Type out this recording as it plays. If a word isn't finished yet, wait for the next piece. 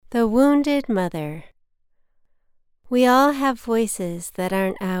The Wounded Mother. We all have voices that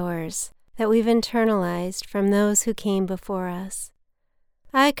aren't ours, that we've internalized from those who came before us.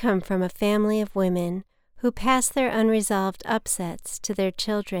 I come from a family of women who passed their unresolved upsets to their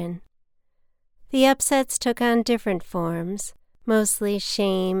children. The upsets took on different forms, mostly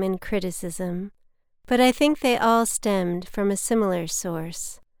shame and criticism, but I think they all stemmed from a similar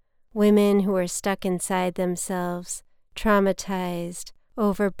source. Women who were stuck inside themselves, traumatized,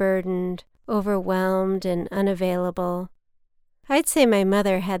 overburdened, overwhelmed, and unavailable. I'd say my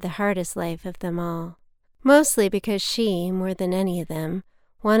mother had the hardest life of them all, mostly because she, more than any of them,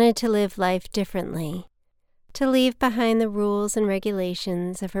 wanted to live life differently, to leave behind the rules and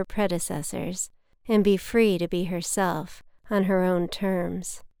regulations of her predecessors and be free to be herself on her own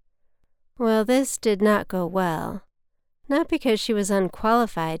terms. Well, this did not go well, not because she was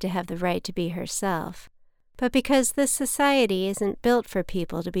unqualified to have the right to be herself, but because this society isn't built for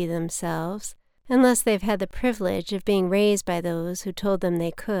people to be themselves unless they've had the privilege of being raised by those who told them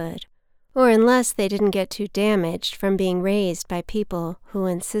they could, or unless they didn't get too damaged from being raised by people who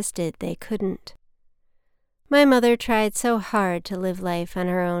insisted they couldn't. My mother tried so hard to live life on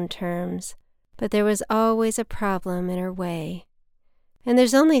her own terms, but there was always a problem in her way. And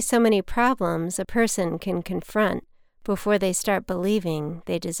there's only so many problems a person can confront before they start believing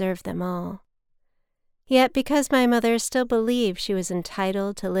they deserve them all. Yet because my mother still believed she was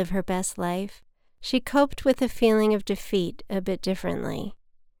entitled to live her best life, she coped with the feeling of defeat a bit differently.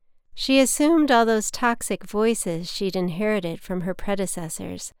 She assumed all those toxic voices she'd inherited from her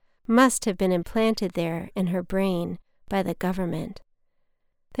predecessors must have been implanted there in her brain by the government.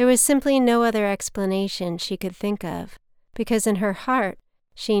 There was simply no other explanation she could think of, because in her heart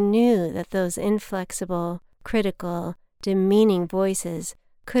she knew that those inflexible, critical, demeaning voices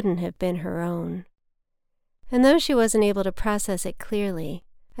couldn't have been her own. And though she wasn't able to process it clearly,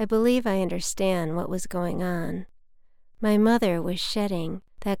 I believe I understand what was going on. My mother was shedding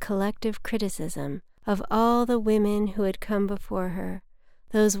that collective criticism of all the women who had come before her,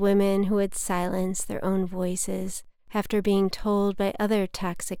 those women who had silenced their own voices after being told by other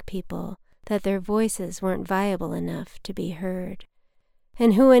toxic people that their voices weren't viable enough to be heard,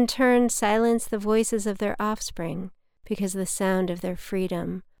 and who in turn silenced the voices of their offspring because the sound of their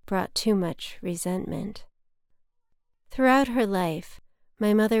freedom brought too much resentment. Throughout her life,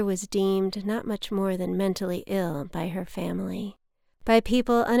 my mother was deemed not much more than mentally ill by her family, by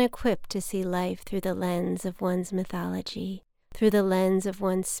people unequipped to see life through the lens of one's mythology, through the lens of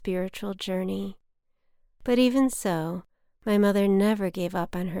one's spiritual journey. But even so, my mother never gave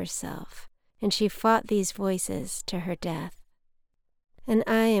up on herself, and she fought these voices to her death. And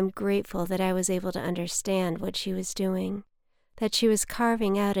I am grateful that I was able to understand what she was doing, that she was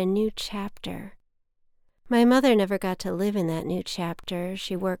carving out a new chapter. My mother never got to live in that new chapter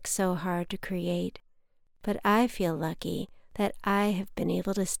she worked so hard to create, but I feel lucky that I have been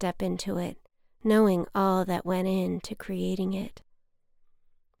able to step into it, knowing all that went into creating it.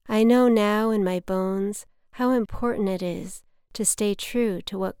 I know now in my bones how important it is to stay true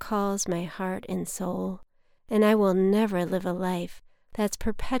to what calls my heart and soul, and I will never live a life that's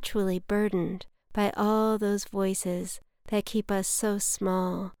perpetually burdened by all those voices that keep us so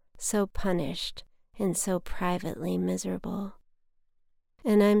small, so punished, and so privately miserable.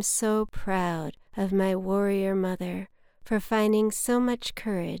 And I'm so proud of my warrior mother for finding so much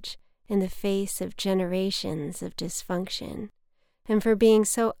courage in the face of generations of dysfunction, and for being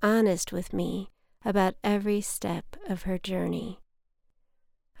so honest with me about every step of her journey.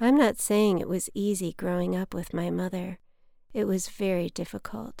 I'm not saying it was easy growing up with my mother. It was very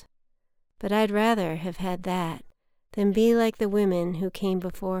difficult. But I'd rather have had that than be like the women who came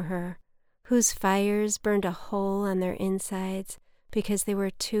before her, whose fires burned a hole on their insides because they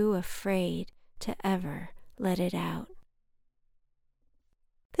were too afraid to ever let it out.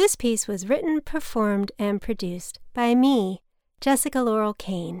 This piece was written, performed, and produced by me, Jessica Laurel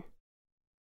Kane.